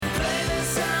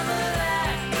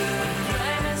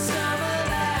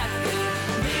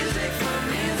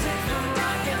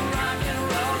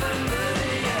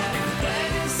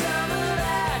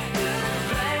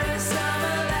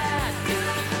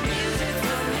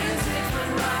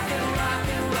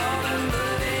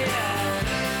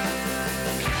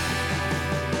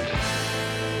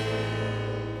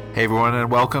Hey everyone, and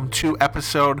welcome to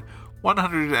episode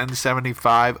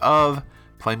 175 of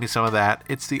Play Me Some of That.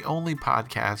 It's the only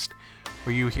podcast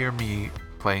where you hear me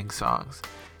playing songs.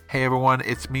 Hey everyone,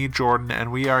 it's me, Jordan,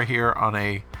 and we are here on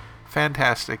a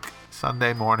fantastic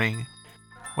Sunday morning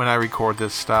when I record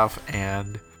this stuff,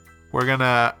 and we're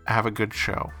gonna have a good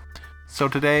show. So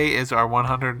today is our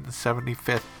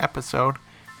 175th episode,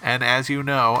 and as you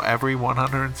know, every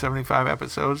 175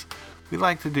 episodes, we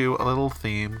like to do a little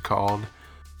theme called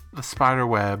the spider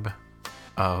web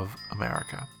of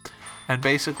America. And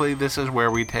basically this is where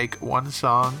we take one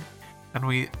song and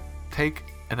we take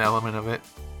an element of it,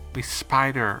 we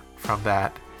spider from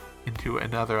that into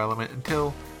another element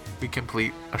until we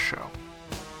complete a show.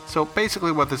 So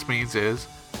basically what this means is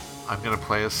I'm going to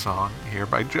play a song here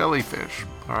by Jellyfish.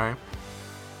 Alright?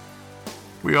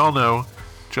 We all know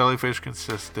Jellyfish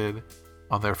consisted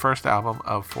on their first album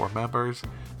of 4 members,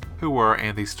 who were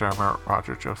Andy Sturmer,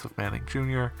 Roger Joseph Manning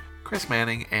Jr., Chris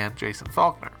Manning, and Jason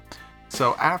Falkner.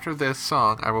 So after this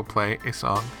song, I will play a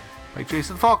song by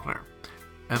Jason Falkner.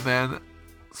 And then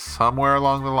somewhere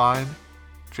along the line,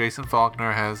 Jason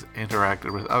Falkner has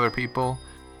interacted with other people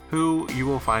who you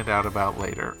will find out about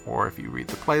later. Or if you read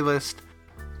the playlist,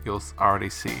 you'll already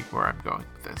see where I'm going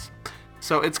with this.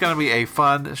 So it's going to be a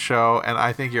fun show, and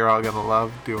I think you're all going to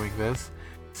love doing this.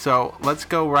 So let's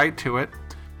go right to it.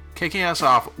 Kicking us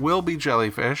off will be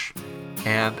Jellyfish,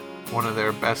 and one of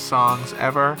their best songs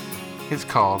ever is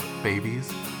called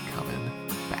Baby's Coming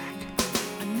Back.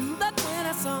 I knew that when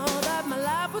I saw that my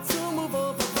life would soon move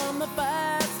over from the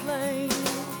fast lane.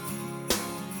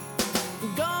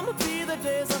 Gonna be the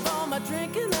days of all my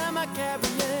drinking and my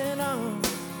carrying on.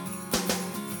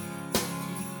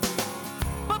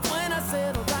 But when I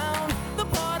settled down, the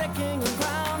party king and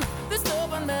crown, this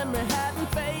stubborn memory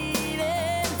hadn't faded.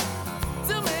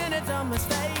 Too many dumb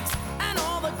mistakes and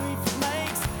all the grief it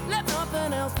makes left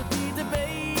nothing else to be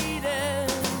debated.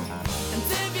 And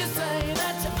if you say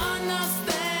that you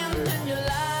understand, then you're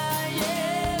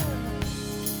lying.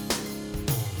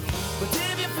 But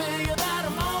if you figure that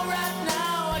I'm alright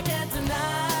now, I can't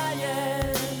deny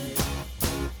it.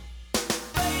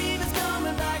 Baby's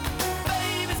coming back,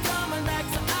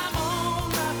 so I'm on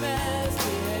my best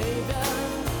behavior.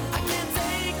 I can't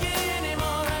take it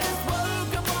anymore, I just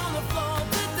woke up on the floor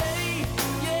today.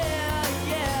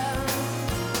 Yeah.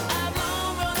 I've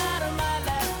long run out of my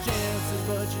last chances,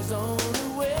 but she's on the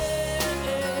way.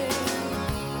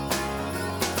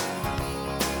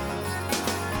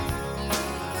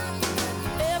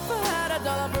 If I had $1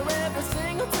 for every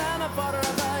single time I fought her,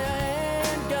 I'd buy a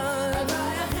handgun.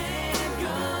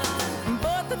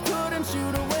 But that couldn't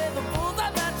shoot away the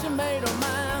bullseye that you made on my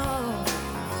heart.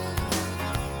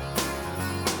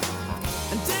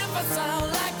 And if I sound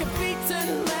like a beaten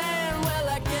man, well,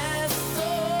 I guess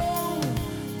so.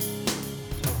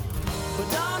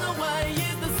 But on the way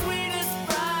is the sweetest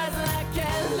prize, and I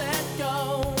can't let go.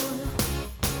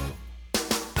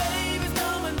 Baby's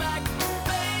coming back,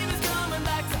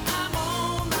 so I'm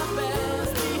on my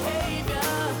best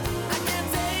behavior. I can't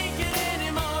take it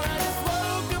anymore, I just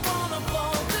woke up on the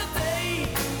floor today.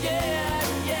 Yeah.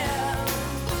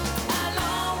 I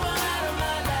long run out of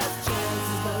my last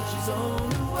chances, but she's on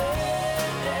the way.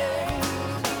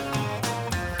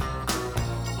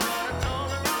 What I told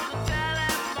her on the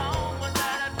telephone was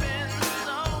that I'd been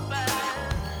so bad.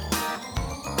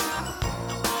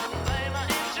 I wouldn't blame her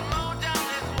if she mowed down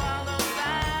and swallowed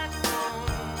that stone.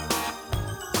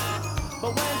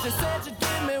 But when she said she'd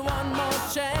give me one more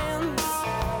chance,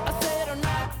 I said her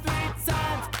knock 3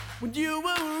 times when you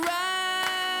arrived.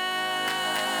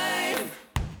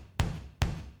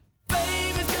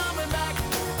 Baby's coming back,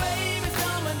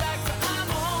 so I'm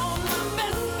on my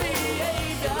best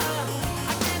behavior.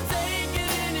 I can't take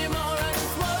it anymore, I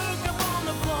just woke up on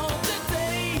the floor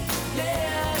today.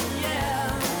 Yeah.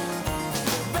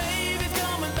 Baby's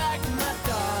coming back, my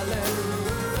darling.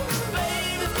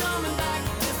 Baby's coming back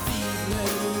this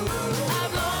evening.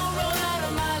 I've long run out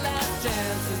of my last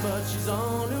chances, but she's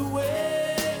on her way.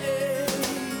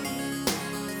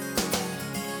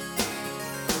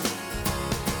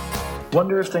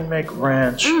 Wonder if they make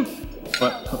ranch.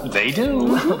 What? They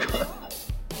do?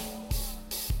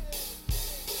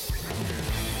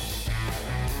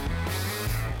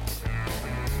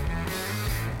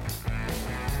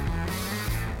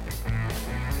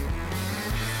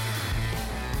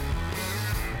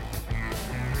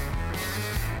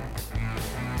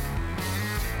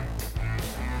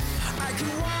 I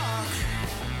can walk,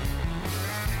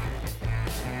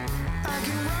 I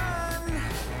can run,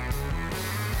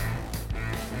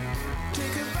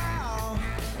 take a bow.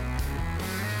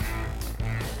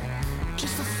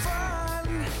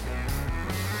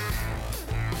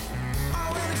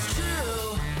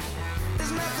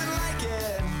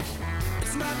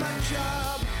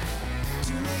 job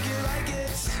to make it like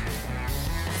it's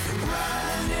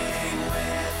running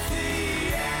with the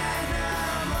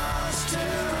animals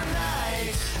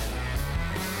tonight.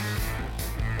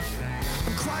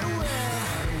 I'm quite aware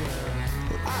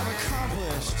I've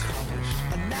accomplished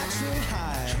a natural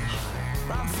high.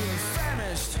 I'm feeling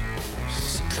famished,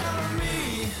 so color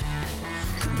me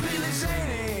completely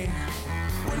zany.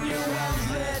 When you're well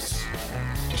lit,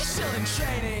 you're still in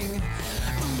training.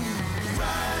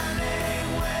 Running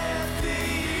with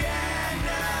the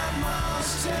animals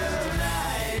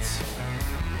tonight.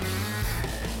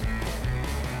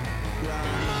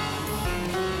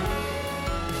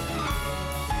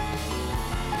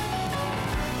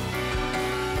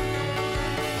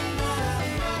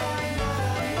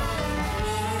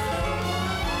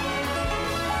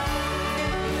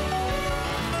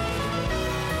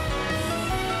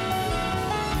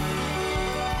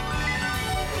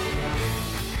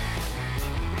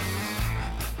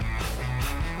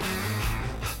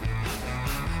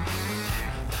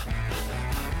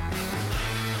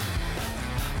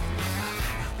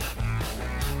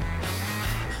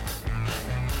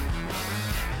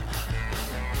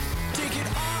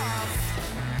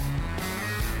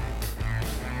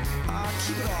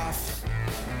 Keep it off.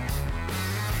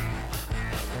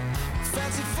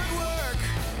 Fancy footwork.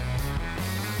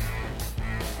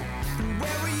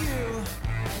 Where were you?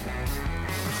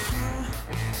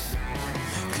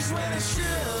 Cause when it's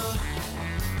true,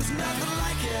 there's nothing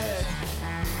like it.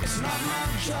 It's not my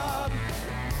job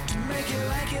to make it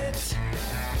like it.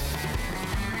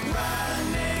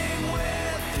 Running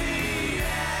with the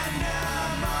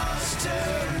animals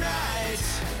tonight.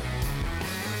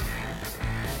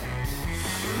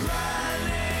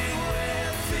 Running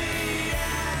with the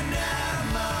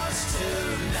animals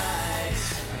tonight.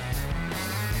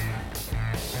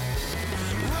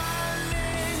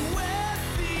 Running with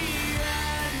the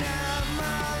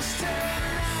animals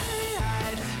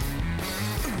tonight.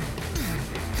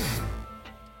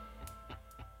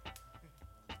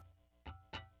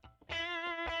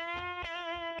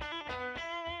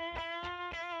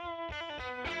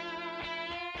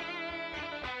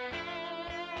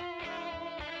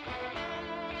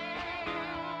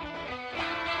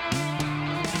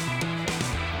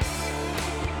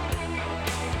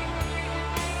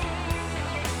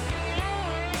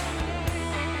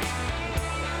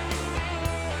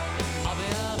 I'll be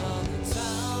out on the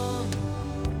town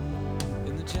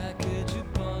in the jacket you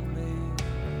bought me.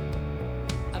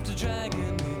 After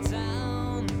dragging me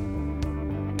down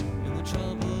in the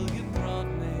trouble you brought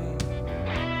me.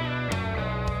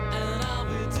 And I'll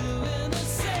be doing the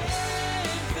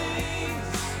same things.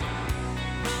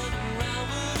 Running around,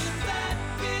 wouldn't that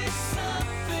be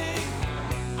something?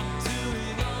 I'm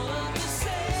doing all of the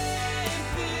same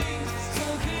things. So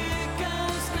here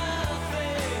goes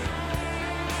nothing.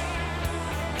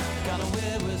 Got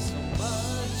away with so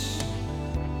much,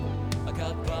 I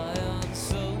got by on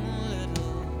so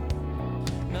little.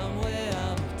 Now I'm way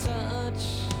out of touch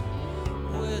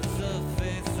with the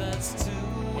faith that's too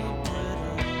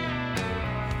brittle.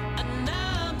 And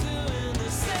now I'm doing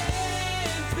the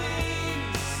same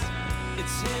things.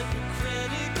 It's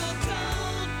hypocritical,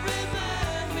 don't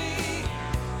remind me.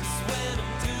 'Cause when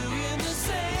I'm doing the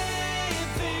same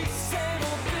things, same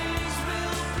old things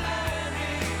will blind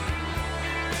me.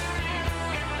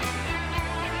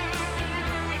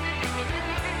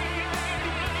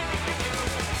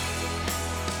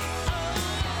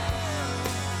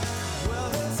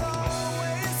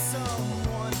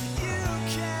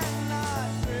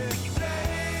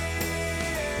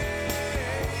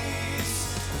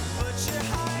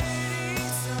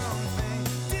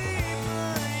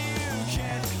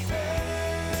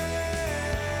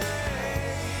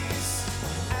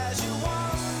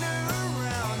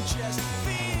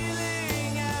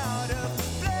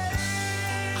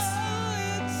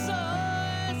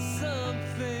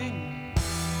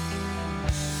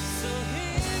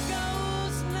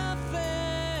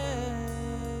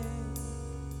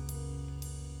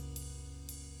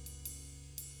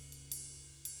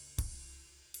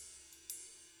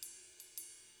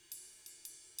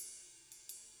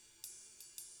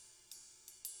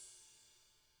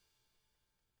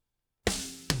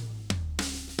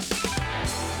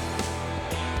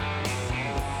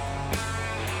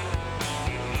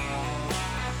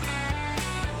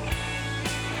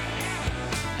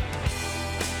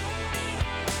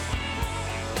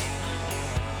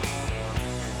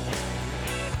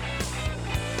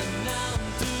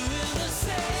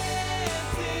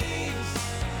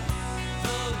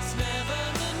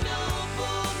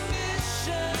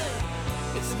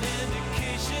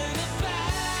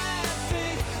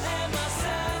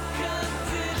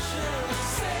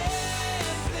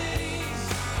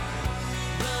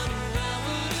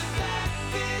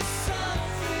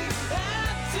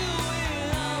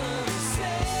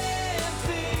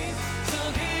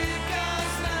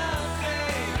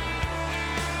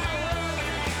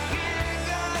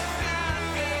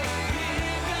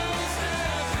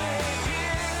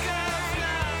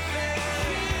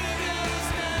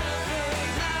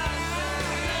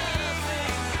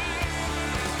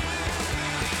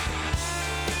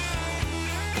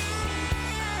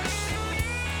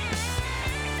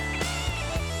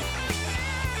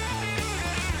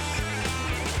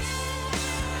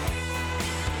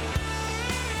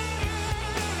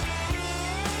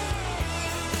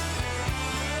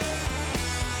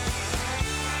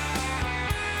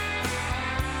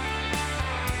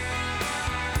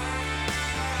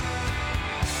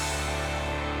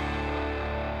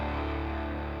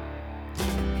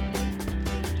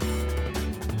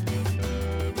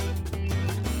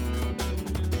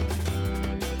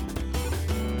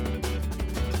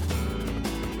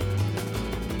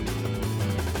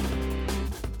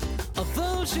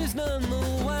 she's none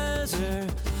the wiser,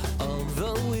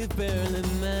 although we've barely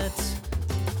met.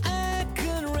 I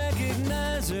can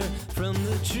recognize her from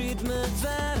the treatment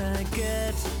that I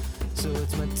get. So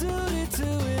it's my duty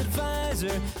to advise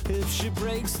her. If she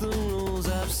breaks the rules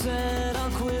I've set,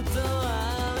 I'll quit, though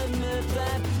I'll admit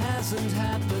that hasn't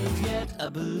happened yet. I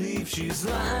believe she's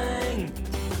lying.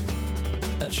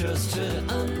 I trust her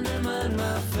to undermine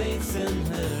my faith in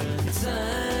her in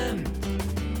time.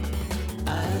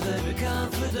 I have every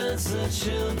confidence that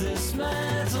she'll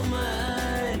dismantle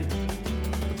mine,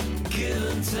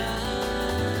 given time.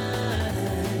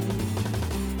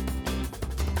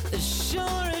 As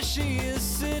sure as she is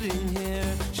sitting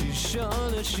here, she's sure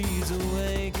that she's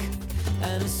awake.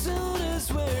 And as soon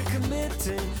as we're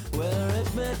committing, we're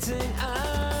admitting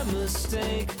our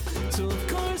mistake. So of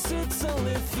course it's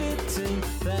only fitting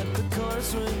that the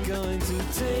course we're going to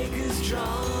take is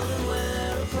drawn. And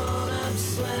whereupon I'm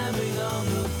slamming on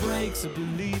the brakes, I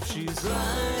believe she's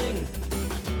lying.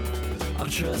 I'll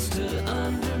trust her to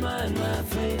undermine my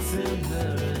faith in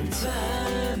her in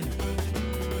time.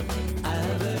 I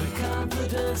have every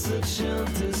confidence that she'll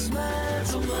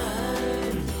dismantle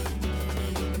mine,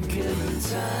 given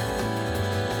time.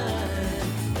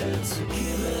 It's a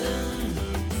given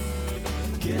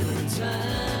time.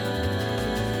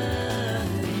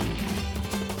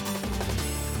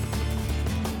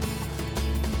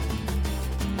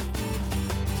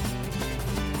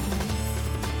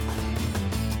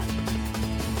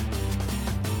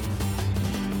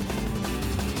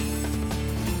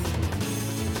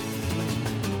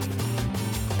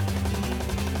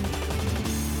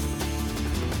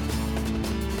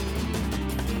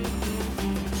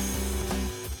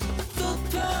 The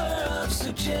power of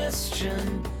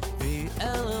suggestion, the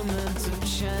element of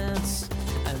chance,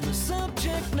 and the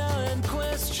subject now in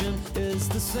question is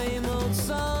the same old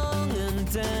song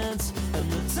and dance.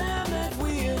 And the time that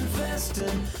we invest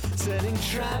in setting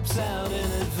traps out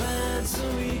in advance, so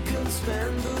we can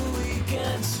spend the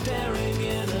weekend staring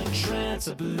in a trance.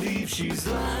 I believe she's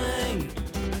lying.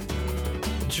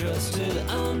 Trusted to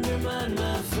undermine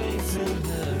my faith in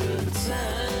her in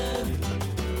time.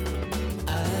 I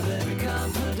have every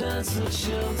confidence that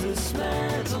she'll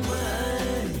dismantle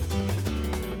mine,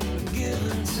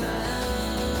 given time.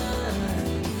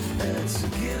 It's a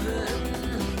given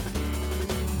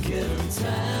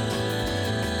time.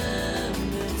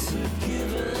 It's a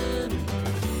given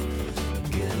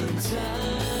time.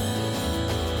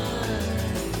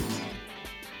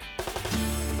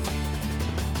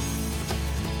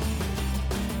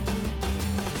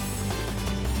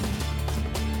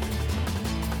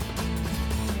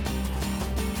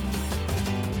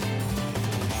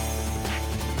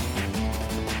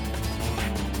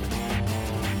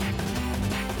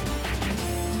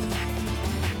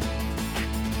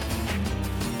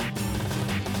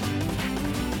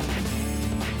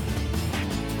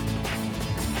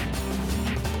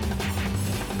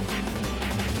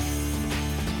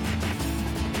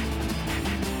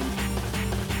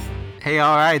 Hey,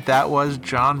 alright, that was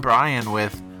John Brion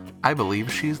with I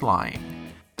Believe She's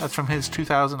Lying. That's from his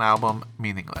 2000 album,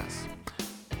 Meaningless.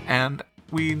 And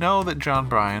we know that John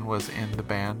Brion was in the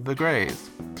band The Greys.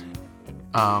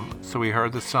 So we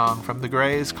heard the song from The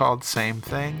Greys called Same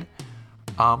Thing,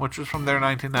 which was from their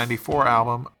 1994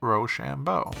 album,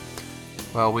 Rochambeau.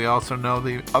 Well, we also know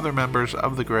the other members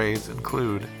of The Greys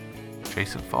include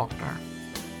Jason Falkner,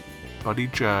 Buddy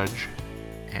Judge,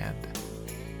 and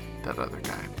that other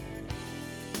guy.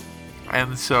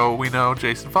 And so we know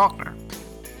Jason Falkner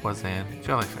was in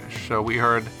Jellyfish. So we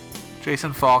heard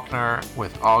Jason Falkner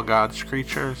with All God's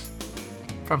Creatures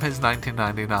from his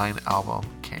 1999 album,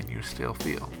 Can You Still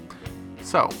Feel?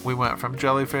 So we went from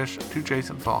Jellyfish to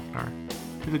Jason Falkner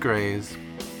to The Greys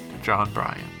to John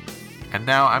Brion. And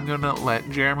now I'm going to let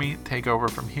Jeremy take over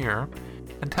from here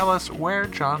and tell us where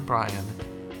John Brion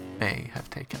may have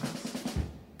taken us.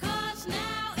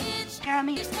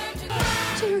 Jeremy.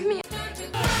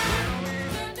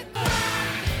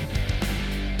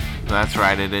 That's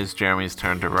right, it is Jeremy's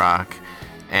turn to rock,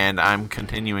 and I'm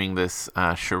continuing this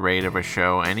charade of a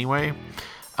show anyway.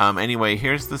 Anyway,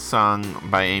 here's the song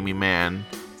by Aimee Mann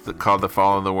called The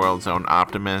Fall of the World's Own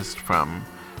Optimist from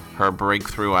her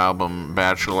breakthrough album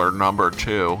Bachelor No.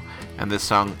 2, and this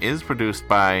song is produced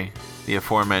by the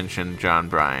aforementioned John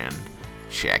Brion.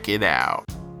 Check it out.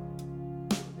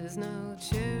 There's no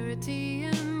charity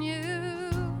in you,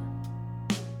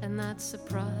 and that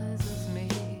surprises me.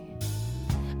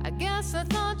 I guess I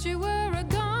thought you were a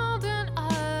golden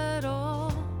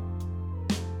idol,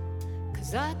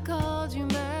 'cause I called you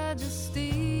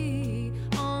Majesty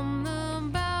on the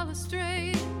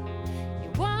balustrade. You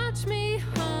watched me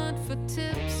hunt for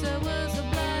tips, I was a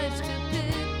black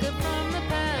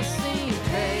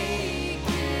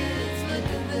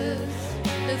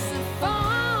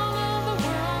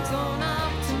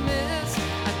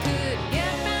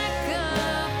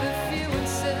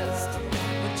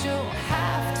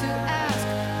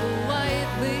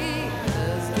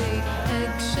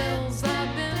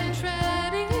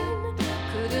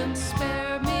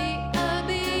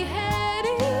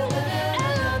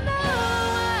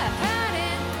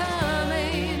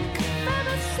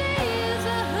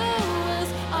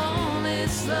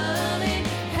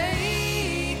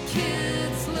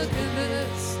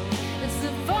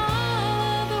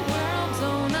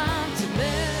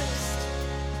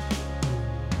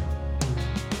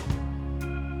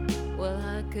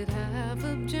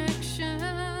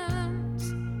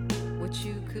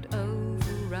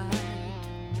override.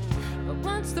 But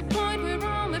what's the point? We're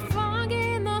only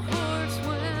flogging the horse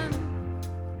when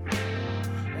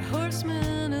the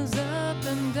horseman is up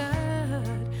and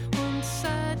died. Once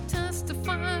I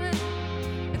testified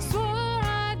and swore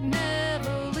I'd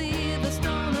never leave the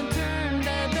stone unturned.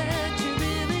 I bet you're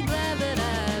really glad that I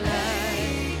lied.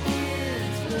 Hey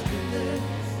kids, look at this.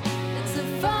 It's the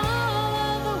fall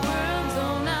of the world's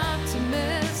own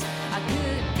optimist. I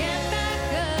could get back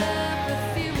up if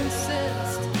you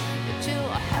insist, but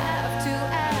you'll have to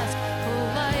ask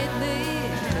politely,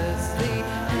 'cause the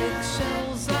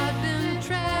eggshells I've been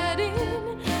treading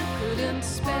couldn't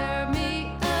spare me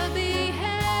a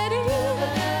beheading.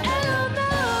 And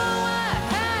although I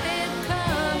had it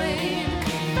coming,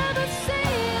 never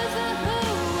says who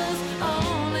was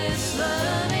only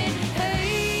slumming.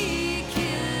 Hey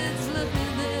kids, look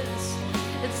at this.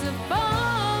 It's the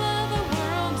fall of the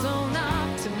world's own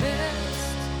optimist.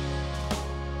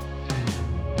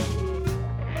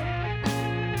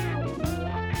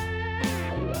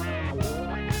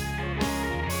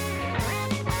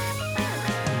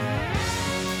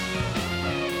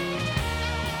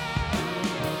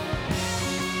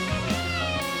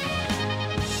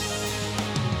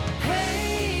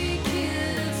 Hey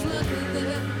kids, look at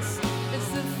this. It's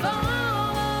the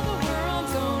fall of the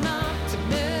world's own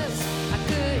optimist. I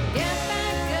could get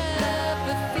back up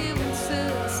if you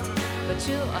insist, but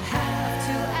you'll have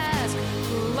to ask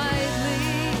politely.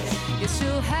 Yes,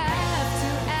 you'll have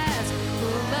to ask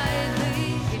politely.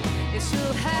 Yes,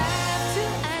 you'll have to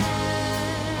ask.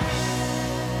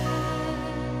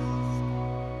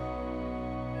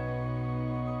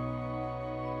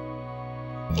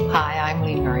 Hi, I'm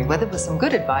Lee Merriweather with some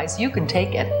good advice you can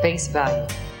take at face value.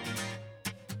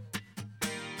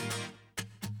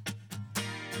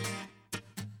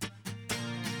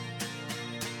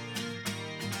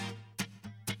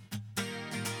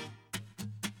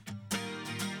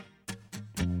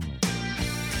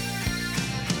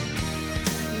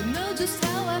 You know just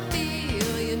how I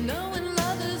feel. You know when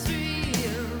love is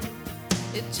real,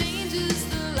 it changes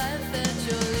the life that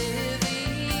you're living.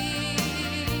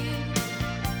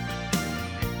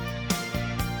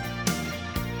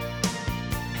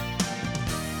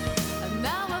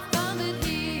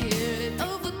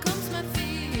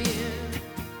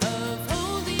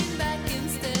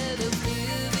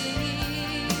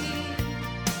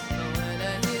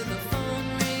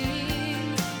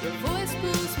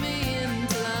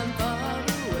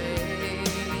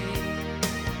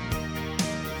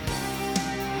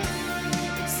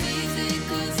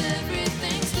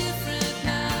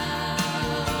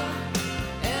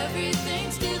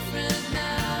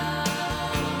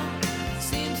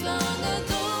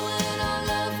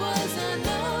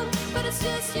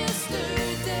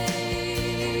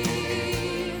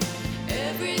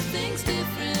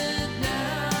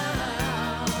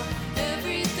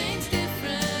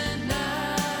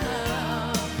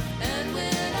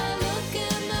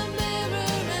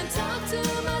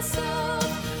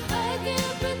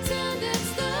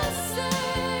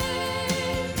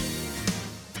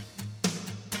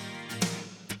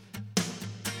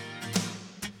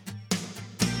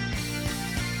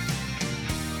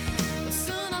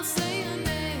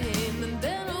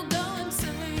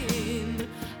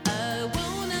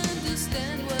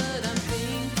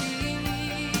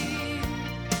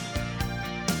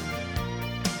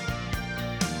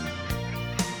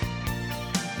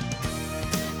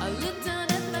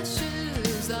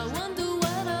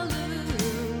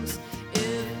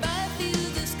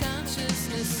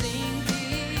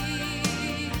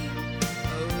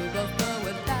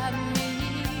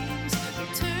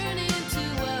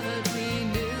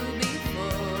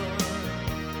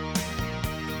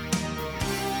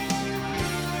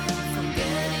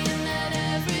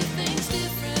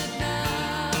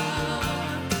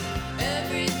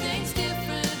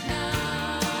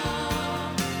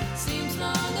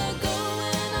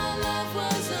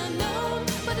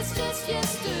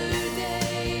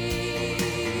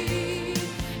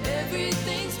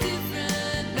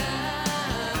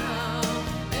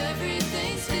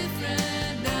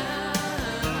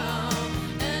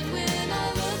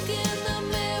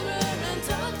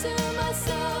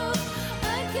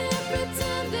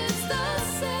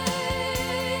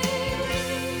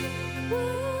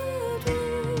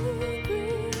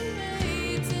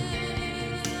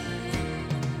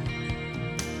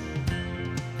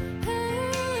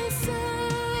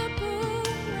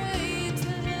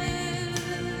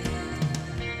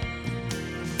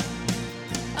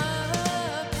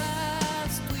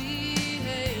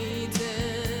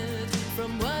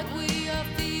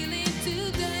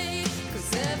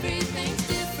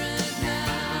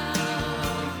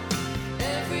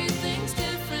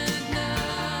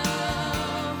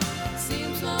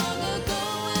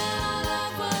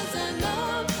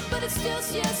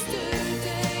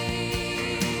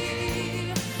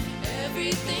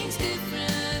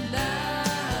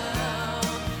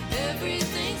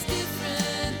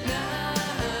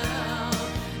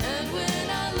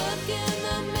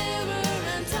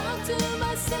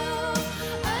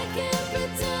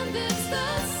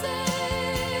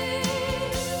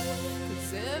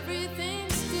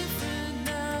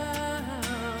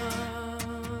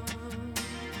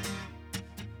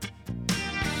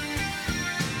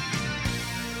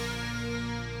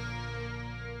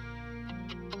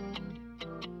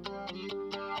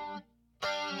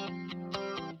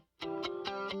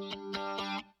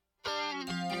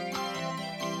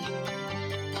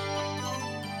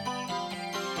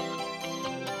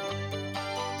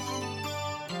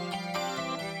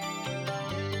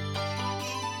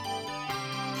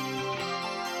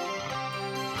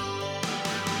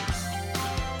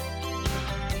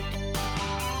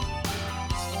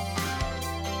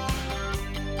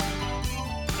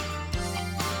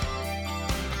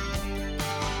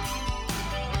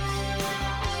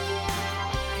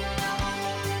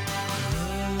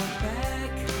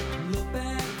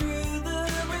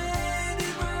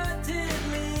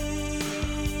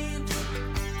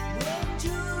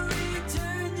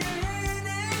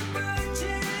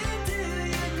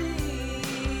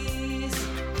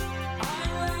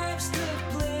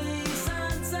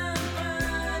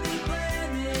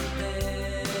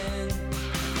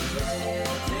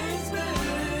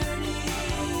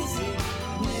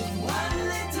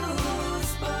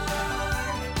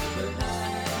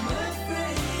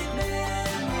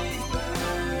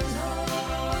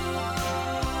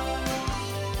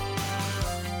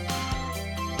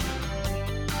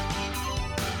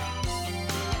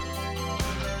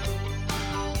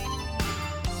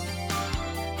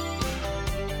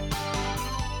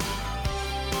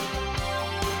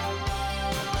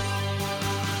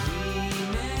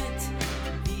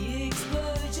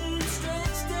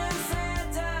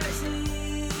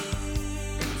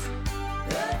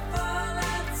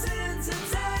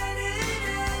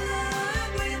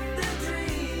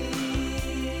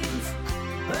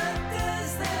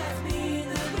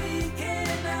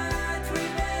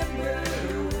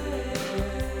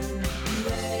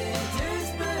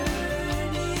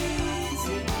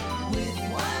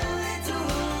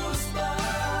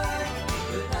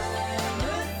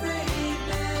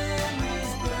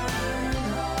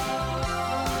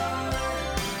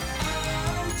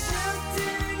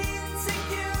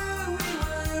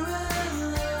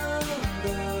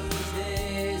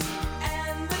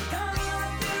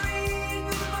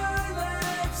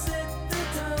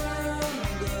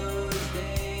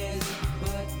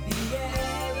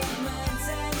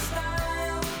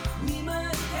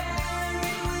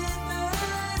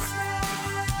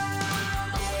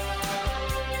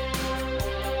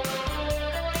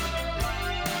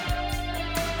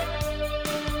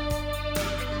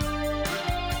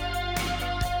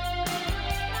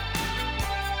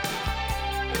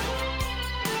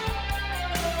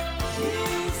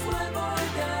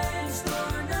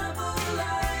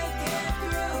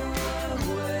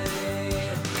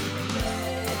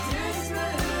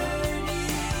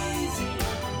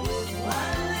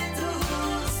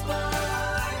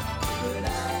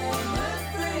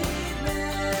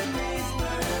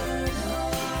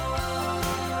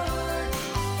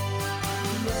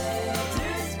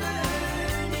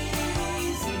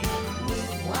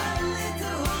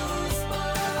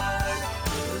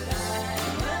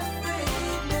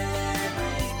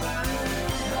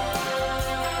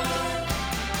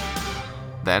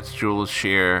 That's Jules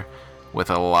Shear with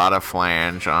a lot of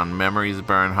flange on Memories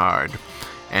Burn Hard.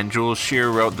 And Jules Shear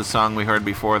wrote the song we heard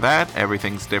before that,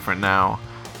 Everything's Different Now,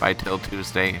 by Till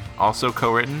Tuesday, also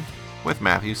co-written with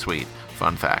Matthew Sweet.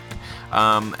 Fun fact.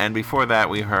 And before that,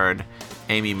 we heard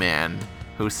Aimee Mann,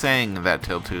 who sang that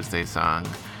Till Tuesday song,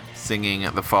 singing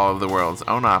The Fall of the World's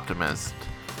Own Optimist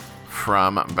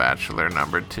from Bachelor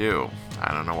number 2.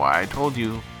 I don't know why I told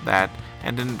you that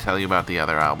and didn't tell you about the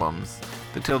other albums.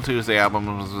 The Till Tuesday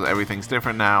album was Everything's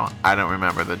Different Now. I don't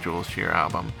remember the Jules Shear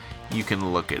album. You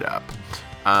can look it up.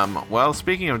 Well,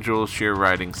 speaking of Jules Shear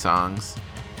writing songs,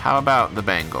 how about the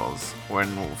Bangles,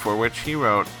 for which he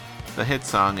wrote the hit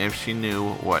song If She Knew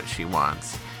What She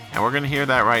Wants. And we're going to hear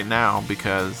that right now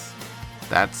because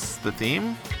that's the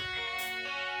theme.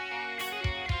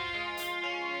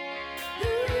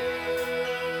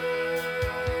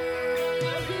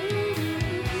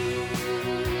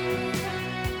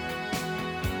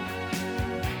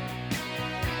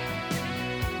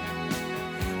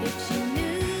 If she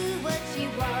knew what she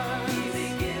wants,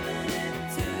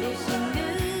 if she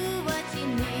knew what she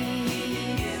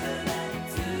needs,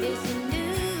 if she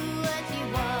knew what she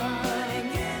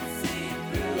wants,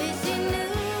 if she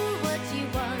knew what she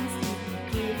wants,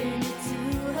 giving it to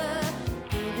her,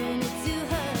 giving it to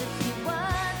her. She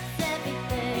wants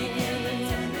everything,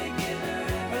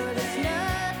 oh, there's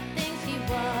nothing she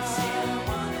wants.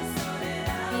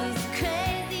 He's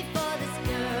crazy for this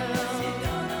girl.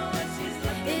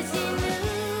 If she knew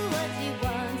what she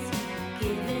wants,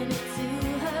 giving it to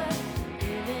her,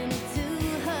 giving it to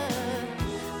her.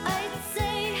 I'd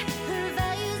say her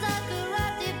values are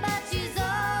corrupted, but she's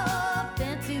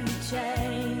open to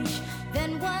change.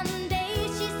 Then one day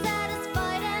she's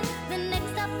satisfied, and the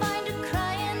next I find her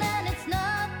crying, and it's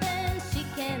nothing she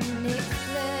can explain.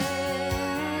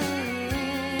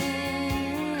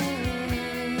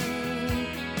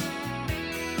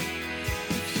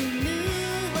 If she knew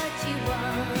what she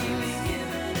wants,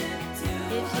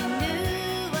 if she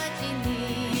knew what she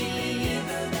needs,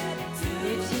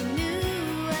 if she knew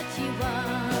what she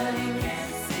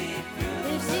wants,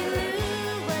 if she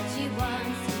knew what she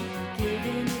wants,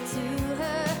 giving it to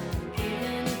her,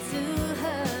 giving it to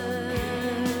her.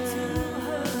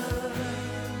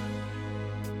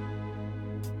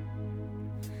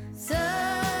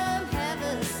 Some have a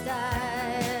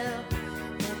style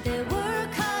that they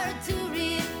work hard to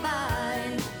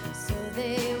refine, so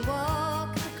they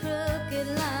walk the crooked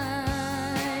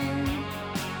line.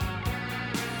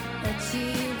 But she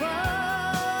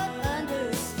won't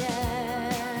understand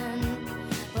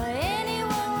why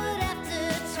anyone would have to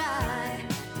try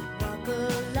walk a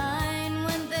line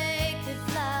when they could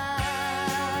fly.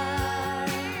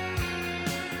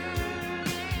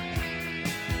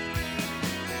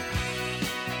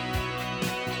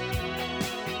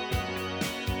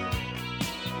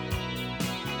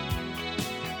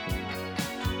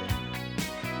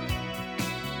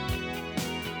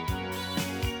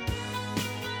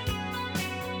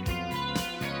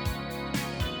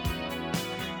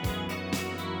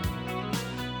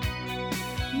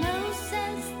 No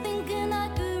sense thinking I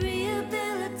could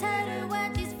rehabilitate her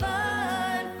when she's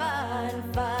fine, fine,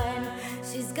 fine.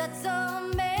 She's got so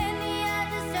many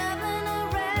ideas traveling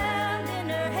around in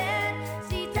her head.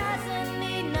 She doesn't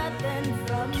need nothing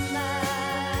from mine.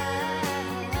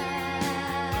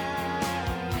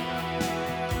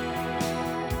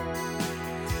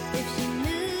 If she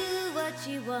knew what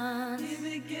she wants,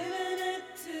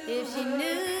 if she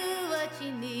knew what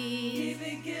she needs,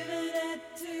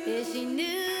 if she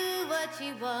knew what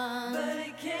she wants,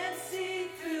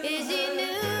 if she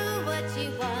knew what she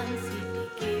wants, he'd be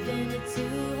giving it to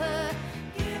her,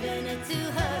 giving it to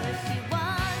her. She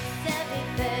wants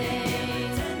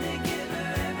everything,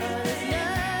 but there's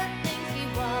nothing she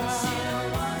wants.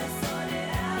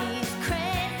 He's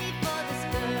crazy for this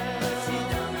girl.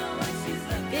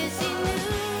 If she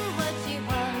knew what she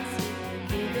wants, he'd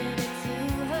be giving it to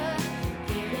her,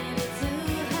 giving it to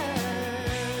her.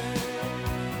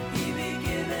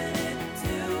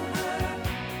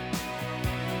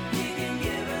 He can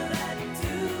give her that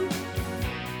too,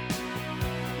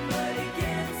 but he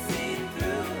can't see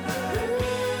through her.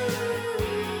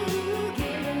 Ooh,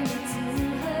 giving it to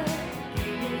her,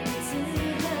 giving it to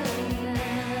her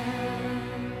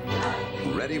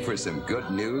now. Ready for some good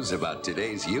news about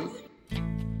today's youth?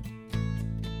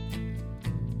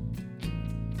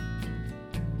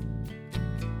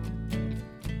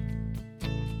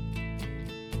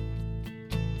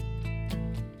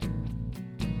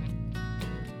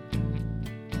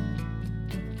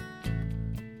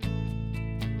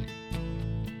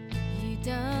 You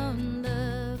don't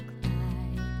look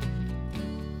like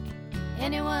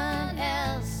anyone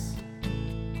else.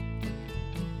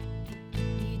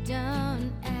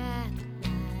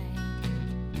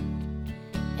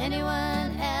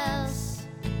 anyone else.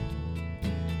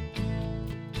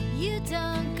 You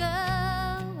don't go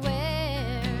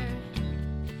where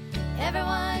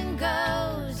everyone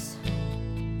goes.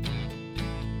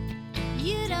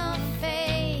 You don't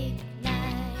fade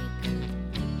like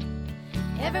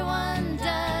everyone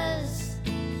does.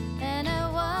 And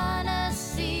I wanna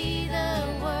see the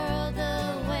world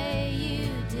the way you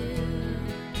do.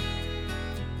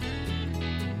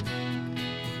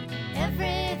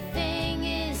 Everything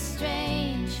is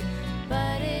strange,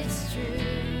 but it's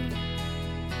true.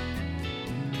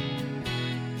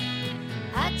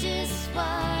 I just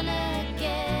wanna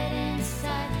get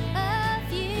inside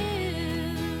of you.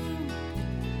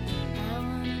 I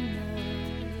wanna know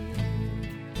you.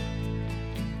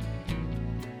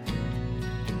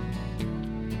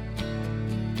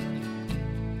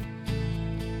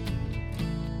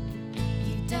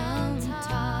 You don't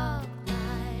talk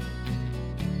like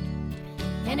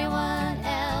anyone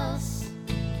else.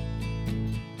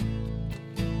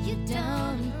 You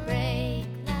don't break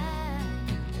like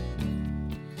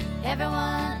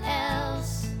everyone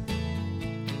else.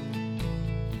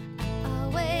 I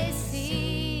always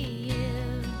see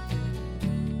you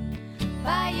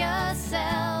by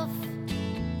yourself.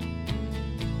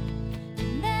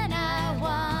 And then I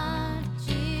want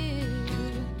you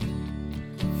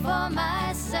for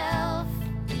myself.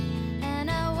 And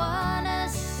I wanna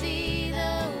see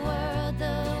the world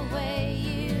the way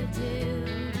you do.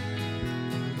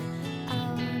 I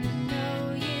wanna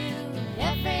know you.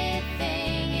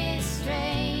 Everything is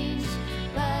strange,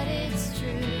 but it's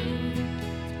true.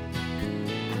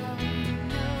 I wanna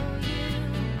know you.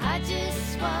 I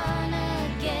just wanna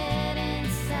get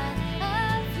inside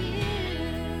of you.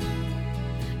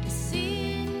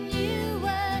 See in you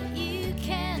what you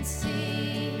can't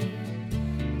see.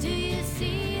 Do you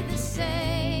see the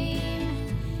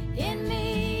same in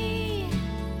me?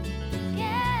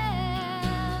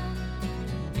 Yeah.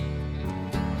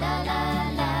 La la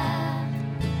la.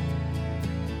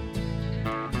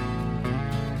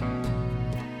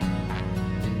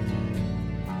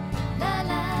 La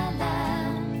la la.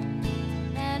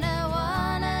 And I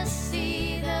wanna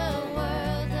see the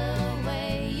world the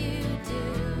way you do.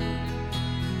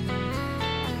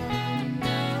 I wanna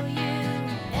know you.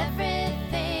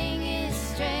 Everything is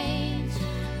strange,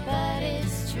 but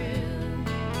it's true.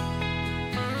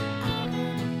 I wanna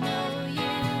know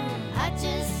you. I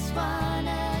just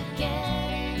wanna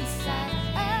get inside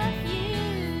of you.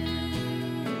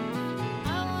 I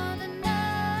wanna know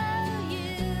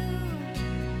you.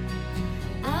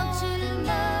 I want you to know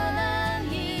that I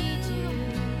need you.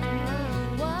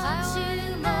 I want you to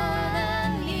know that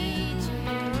I need you.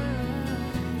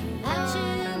 I want you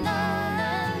to know that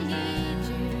I need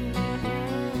you.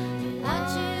 I want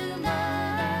you to know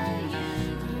that I need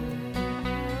you.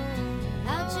 I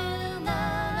want you to know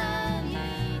that I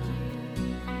need you.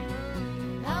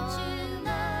 I want you to know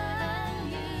that I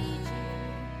need you.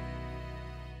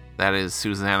 That is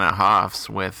Susanna Hoffs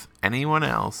with Anyone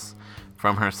Else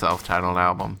from her self-titled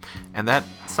album. And that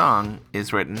song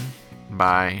is written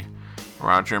by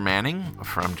Roger Manning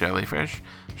from Jellyfish,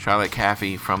 Charlotte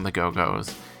Caffey from the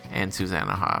Go-Go's, and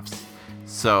Susanna Hoffs.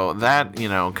 So that,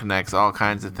 connects all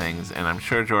kinds of things, and I'm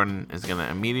sure Jordan is going to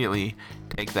immediately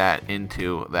take that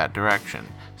into that direction.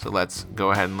 So let's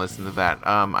go ahead and listen to that.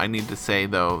 I need to say,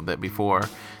 though, that before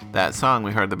that song,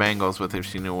 we heard the Bangles with If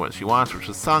She Knew What She Wants, which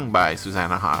was sung by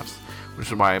Susanna Hoffs, which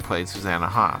is why I played Susanna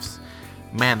Hoffs.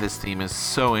 Man, this theme is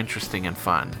so interesting and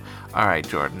fun. All right,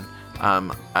 Jordan.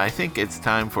 I think it's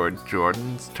time for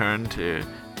Jordan's turn to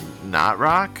not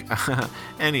rock.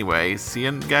 Anyway, see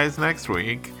you guys next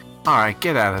week. All right,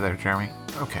 get out of there, Jeremy.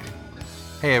 Okay.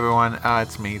 Hey, everyone.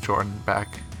 It's me, Jordan,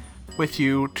 back with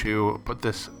you to put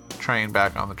this train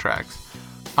back on the tracks.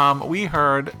 We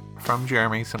heard from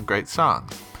Jeremy some great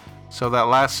songs. So that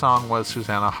last song was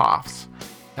Susanna Hoffs.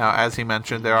 Now, as he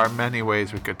mentioned, there are many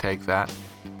ways we could take that.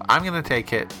 But I'm going to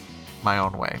take it my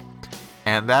own way.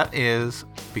 And that is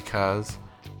because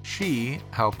she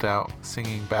helped out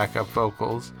singing backup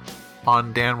vocals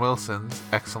on Dan Wilson's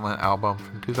excellent album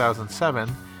from 2007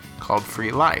 called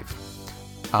Free Life.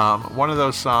 One of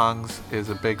those songs is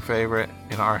a big favorite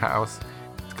in our house.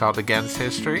 It's called Against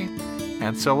History.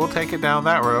 And so we'll take it down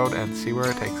that road and see where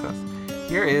it takes us.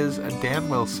 Here is Dan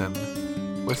Wilson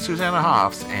with Susanna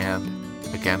Hoffs and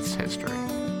Against History.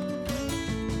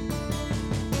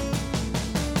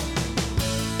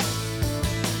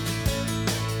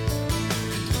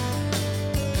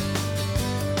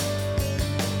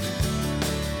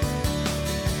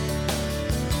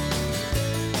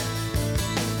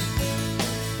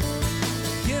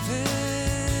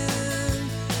 Given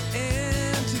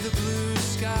into the blue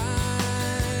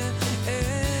sky.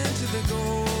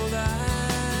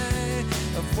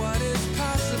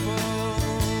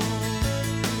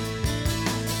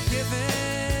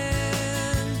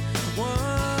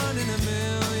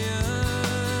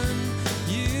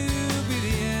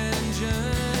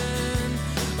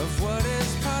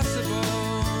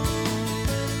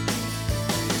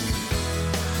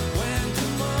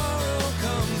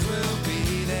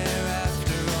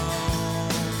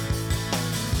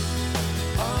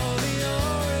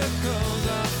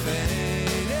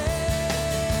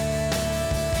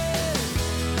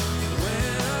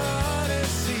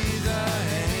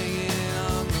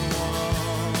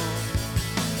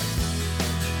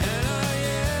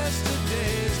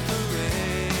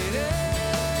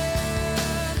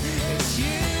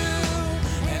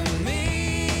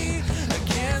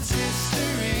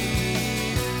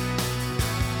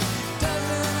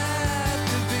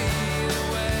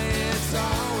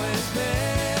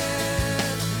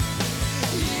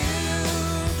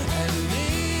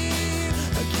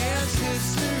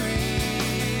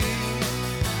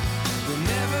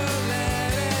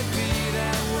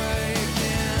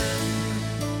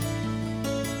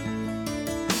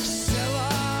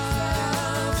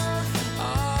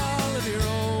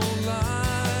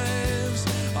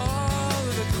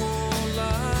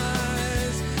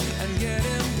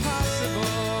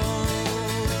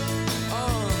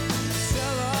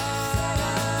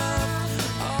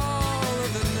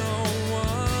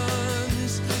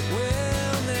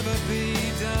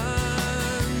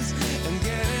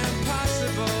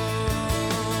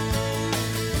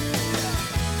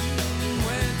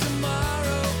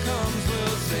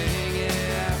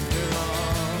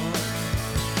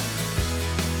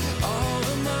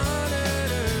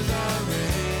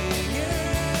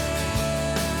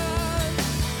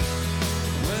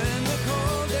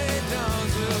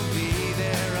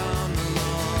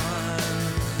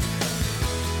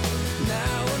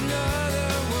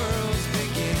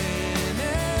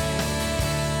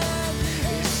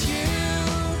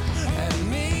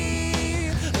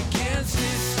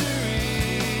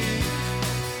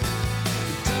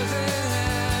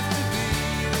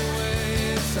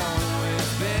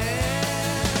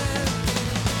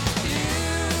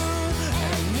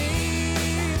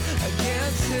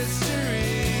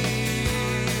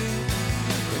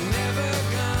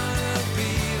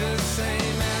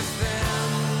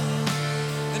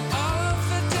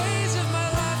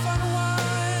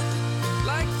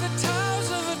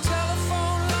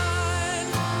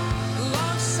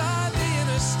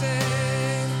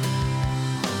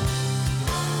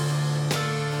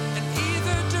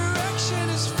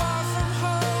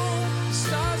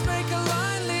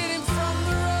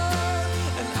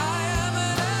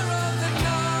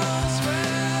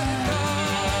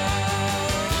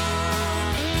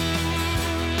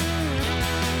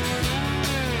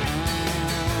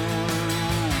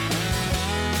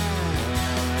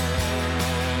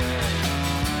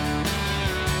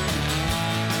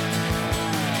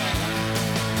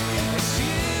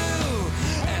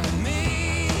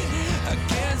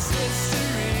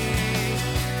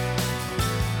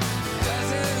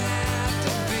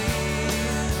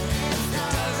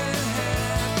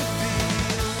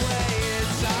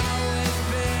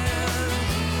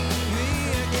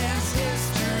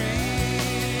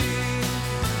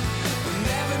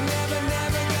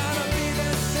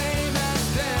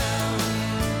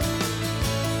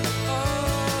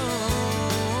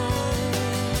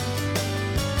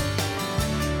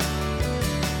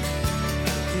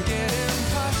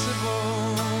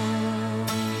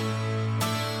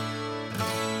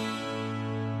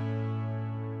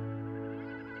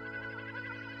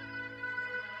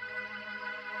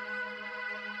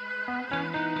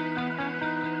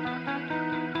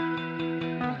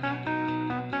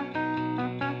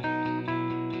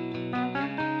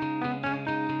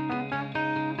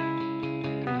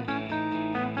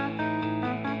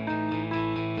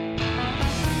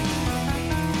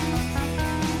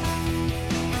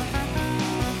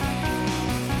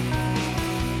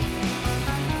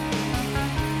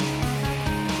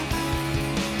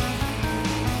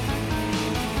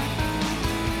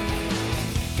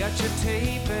 Got your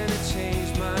tape and it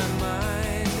changed my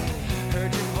mind.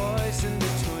 Heard your voice in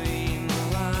between the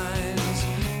lines.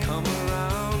 Come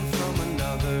around from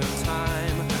another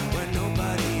time where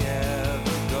nobody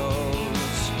ever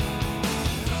goes.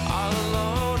 All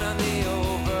alone on the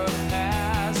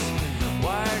overpass,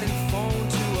 wired and phone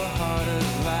to a heart of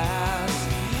glass.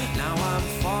 Now I'm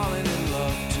falling in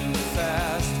love too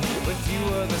fast with you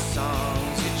are the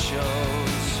songs you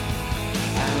chose.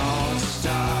 And all the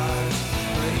stars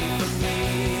pray for me,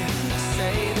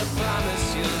 say the promise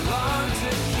you long to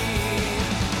keep.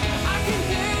 I can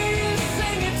hear you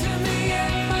sing it to me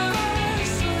in my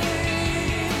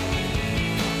sleep.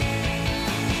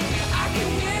 I can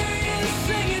hear you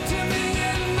sing it to me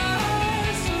in my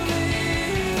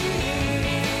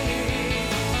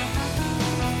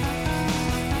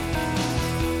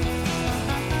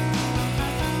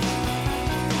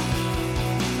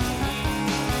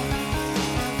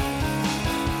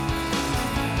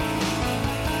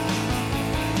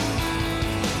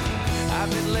I've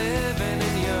been living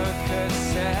in your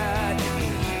cassette.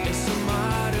 It's a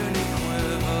modern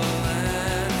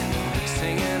equivalent.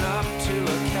 Singing up to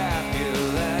a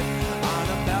Capulet on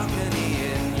a balcony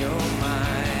in your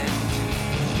mind.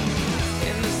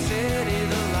 In the city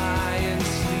the lion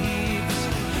sleeps.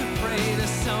 Pray to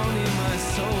Sony my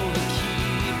soul to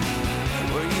keep.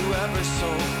 Were you ever so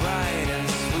bright and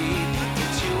sweet?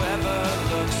 Did you ever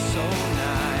look so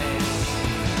nice?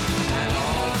 And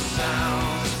all the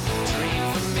sounds dream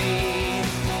for me.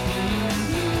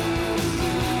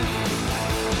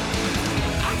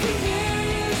 I can hear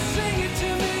you sing it to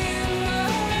me in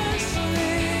my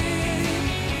sleep.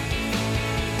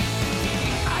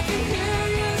 I can hear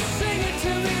you sing it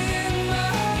to me in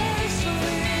my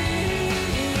sleep.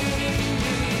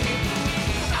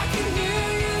 I can hear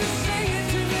you sing it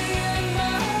to me in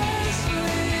my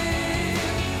sleep.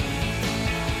 I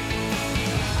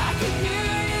can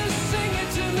hear you sing it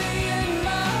to me in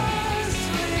my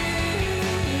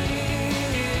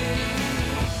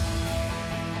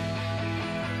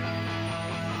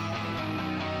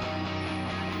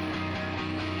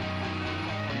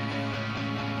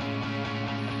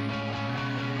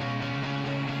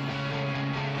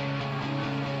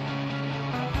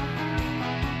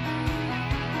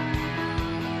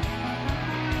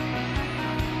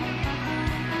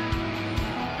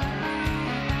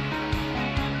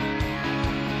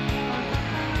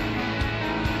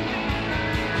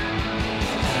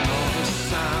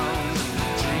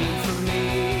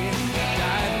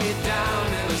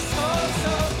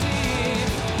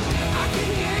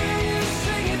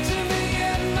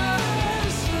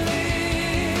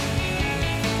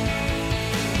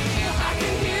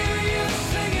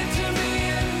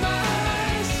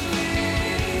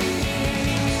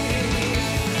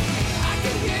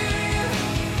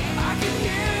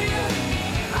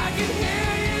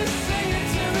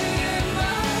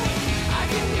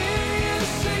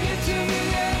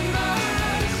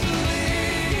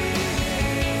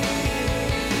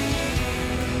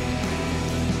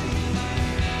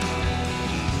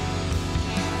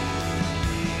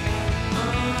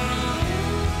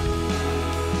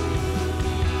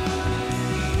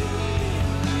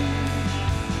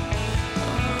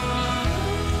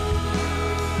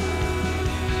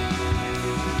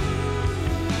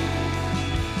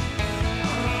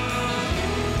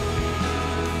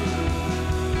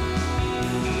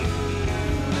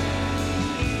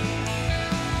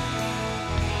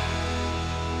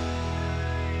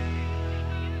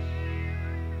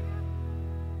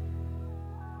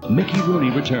Mickey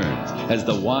Rooney returns as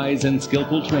the wise and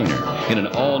skillful trainer in an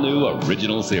all-new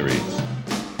original series.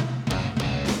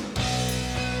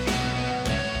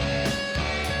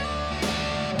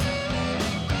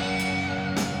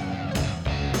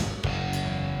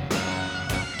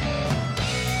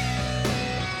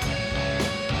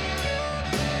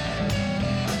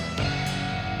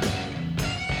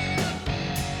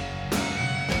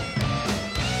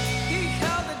 He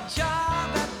held a job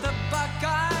at the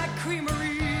Buckeye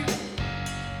Creamery,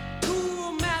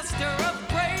 Toolmaster of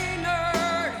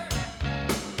Brainerd.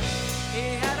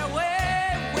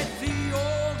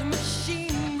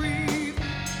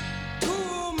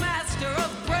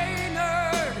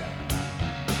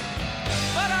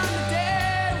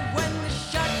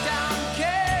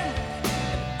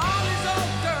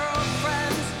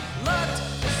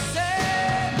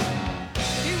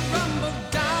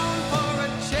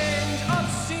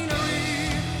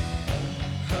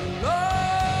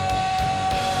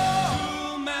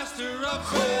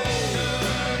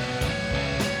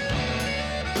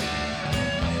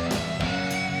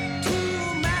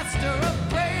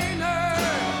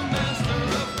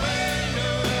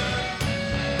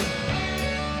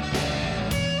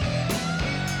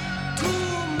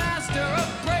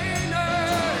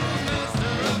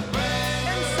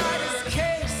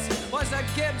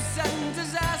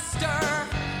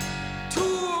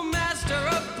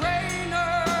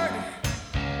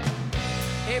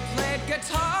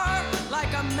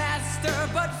 master,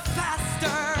 but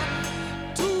faster.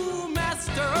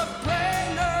 Toolmaster of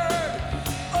Brainerd.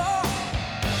 Oh,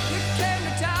 he came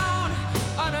to town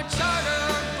on a charter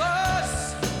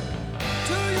bus.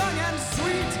 Too young and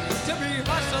sweet to be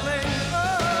hustling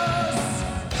us.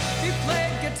 He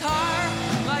played guitar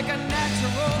like a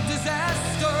natural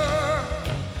disaster.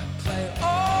 Play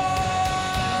on,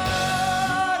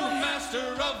 master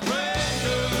of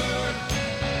Brainerd.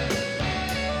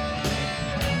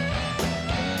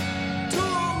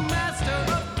 Toolmaster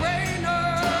of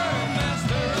Brainerd.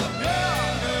 Toolmaster of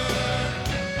Brainerd.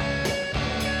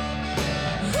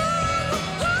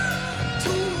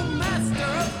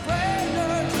 Toolmaster of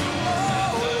Brainerd.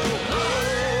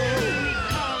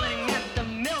 Calling at the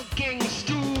milking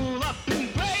stool up in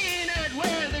Brainerd,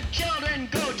 where the children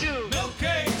go to.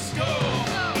 Milking school.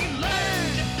 He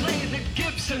learned to play the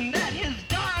Gibson that his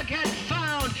dog had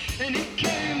found, and he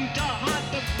came to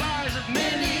haunt the bars of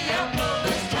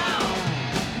Minneapolis town.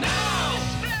 Now,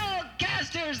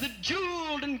 spellcasters, the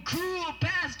jeweled and cruel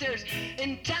pastors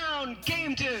in town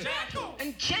came to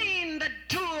and chained the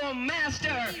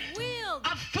Toolmaster,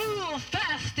 a fool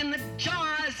fast in the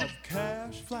jaws of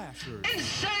Cash flashers.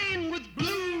 insane with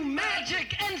blue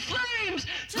magic and flames.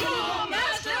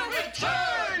 Toolmaster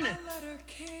return! A letter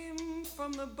came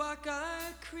from the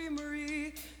Buckeye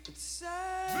Creamery. It said,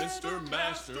 Mr.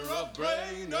 Master of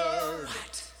Brainerd,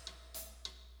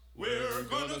 we're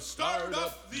gonna start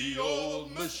up the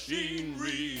old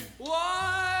machinery.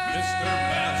 Why? Mr.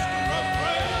 Master of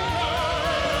Brainerd.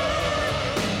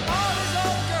 All his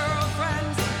old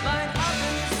girlfriends lined up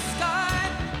in the sky,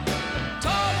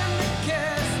 told him to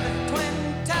kiss the Twin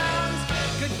Towns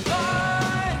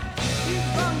goodbye. He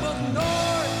rumbled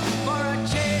north for a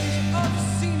change of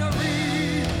scenery.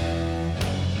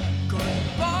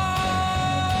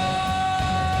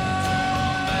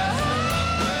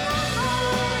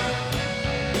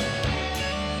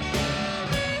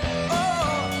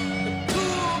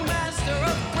 Toolmaster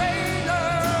of Brainerd. Toolmaster of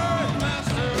Brainerd.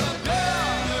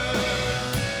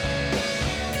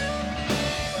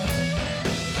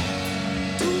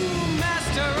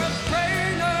 Toolmaster of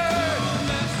Brainerd.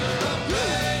 Toolmaster of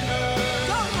Brainerd.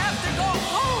 Don't have to go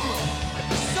home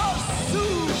so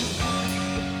soon.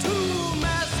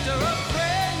 Toolmaster of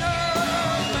Brainerd.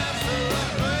 Toolmaster of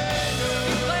Brainerd.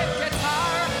 He played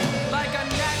guitar like a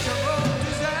natural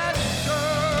disaster.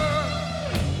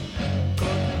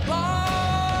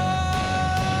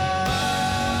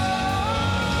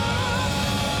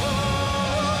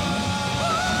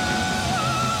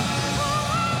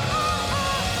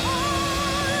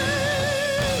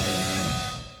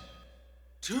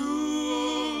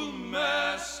 Toolmaster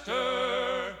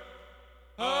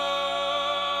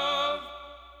of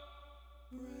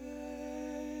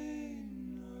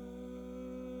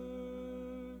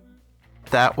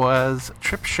That was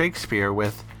Trip Shakespeare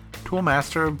with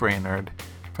Toolmaster of Brainerd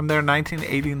from their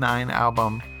 1989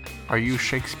 album Are You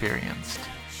Shakespearienced?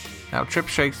 Now, Trip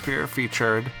Shakespeare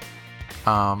featured,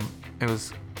 it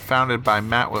was founded by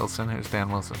Matt Wilson, who's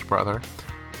Dan Wilson's brother,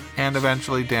 and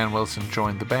eventually Dan Wilson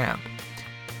joined the band.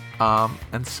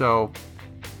 And so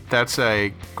that's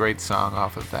a great song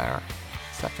off of their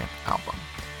second album.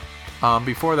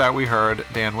 Before that, we heard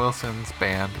Dan Wilson's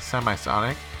band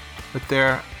Semisonic with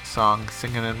their song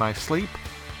Singin' in My Sleep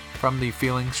from the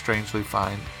Feeling Strangely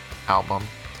Fine album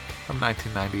from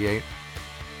 1998,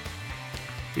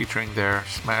 featuring their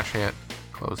smash hit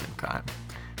Closing Time.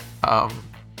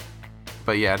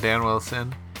 But yeah, Dan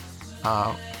Wilson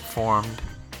formed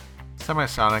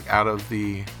Semisonic out of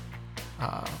the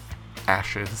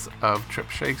ashes of Trip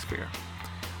Shakespeare.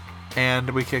 And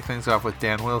we kick things off with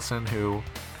Dan Wilson, who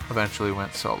eventually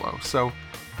went solo. So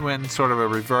we went in sort of a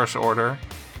reverse order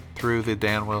through the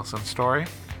Dan Wilson story.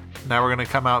 Now we're going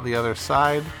to come out the other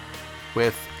side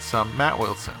with some Matt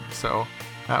Wilson. So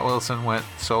Matt Wilson went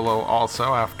solo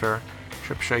also after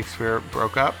Trip Shakespeare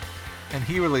broke up, and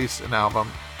he released an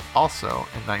album also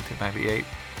in 1998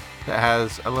 that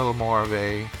has a little more of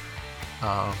a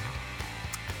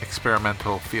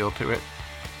experimental feel to it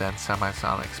than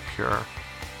Semisonic's pure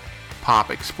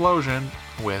pop explosion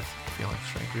with Feeling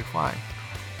Strangely Fine.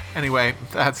 Anyway,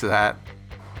 that's that.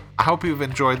 I hope you've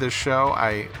enjoyed this show.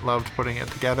 I loved putting it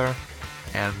together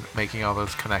and making all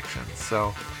those connections.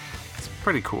 So it's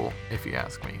pretty cool, if you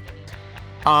ask me.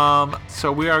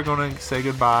 So we are going to say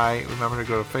goodbye. Remember to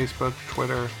go to Facebook,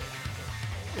 Twitter,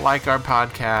 like our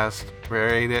podcast,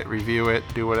 rate it, review it,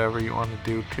 do whatever you want to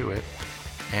do to it.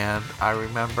 And I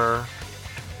remember,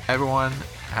 everyone,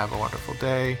 have a wonderful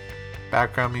day.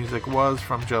 Background music was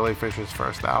from Jellyfish's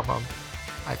first album.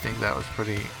 I think that was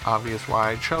pretty obvious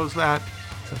why I chose that,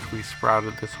 since we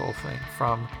sprouted this whole thing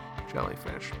from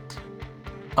Jellyfish.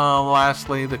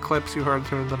 Lastly, the clips you heard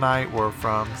through the night were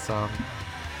from some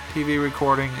TV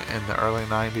recording in the early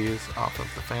 90s off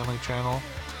of the Family Channel.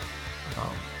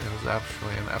 It was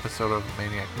actually an episode of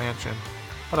Maniac Mansion,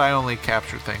 but I only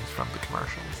captured things from the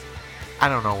commercials. I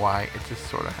don't know why, it just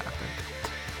sort of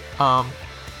happened.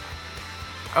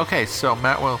 Okay, so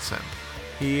Matt Wilson,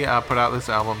 he put out this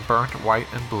album, Burnt White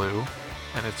and Blue,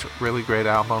 and it's a really great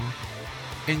album,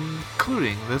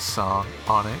 including this song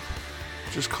on it,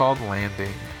 which is called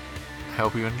Landing. I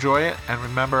hope you enjoy it, and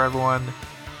remember everyone,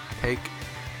 take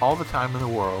all the time in the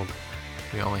world.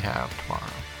 We only have tomorrow.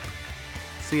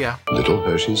 See ya. Little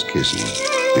Hershey's Kisses,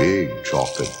 big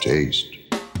chocolate taste.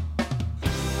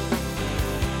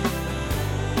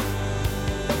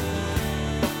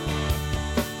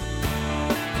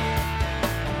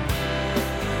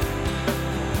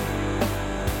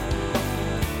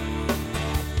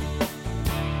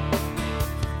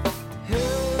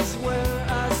 Here's where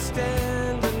I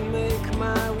stand and make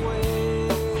my way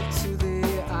to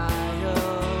the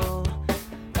aisle.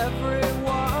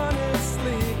 Everyone is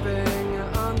sleeping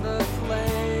on the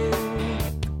plane.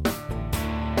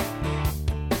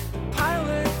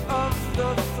 Pilot of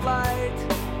the flight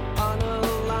on a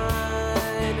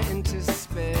line into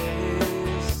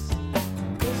space.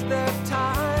 Is there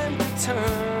time to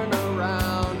turn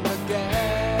around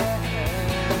again?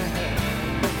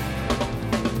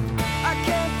 I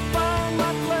can't find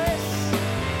my place.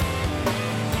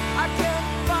 I can't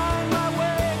find my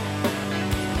way.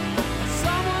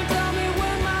 Someone tell me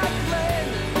when my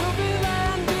plane will be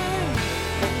landing.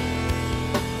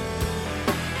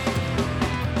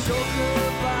 Choker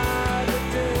by the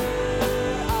day,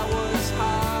 I was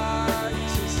hard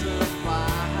to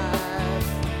survive.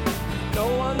 No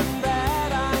one that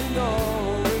I know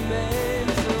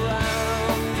remains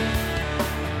around.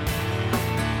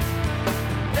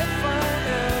 If I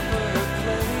ever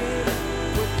played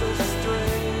with the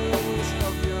strings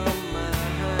of your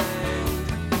mind,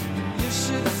 you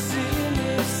should see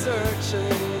me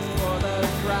searching for the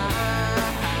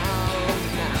ground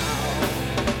now.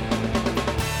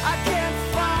 I can't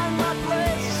find my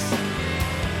place.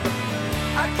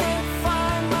 I can't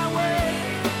find my way.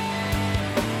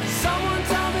 Someone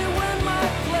tell me when my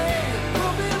plane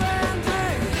will be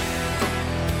landing.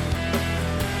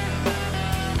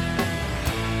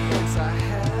 Once I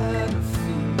had a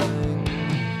feeling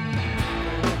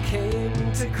when I came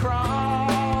to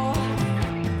crawl.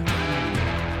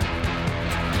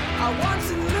 I want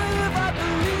to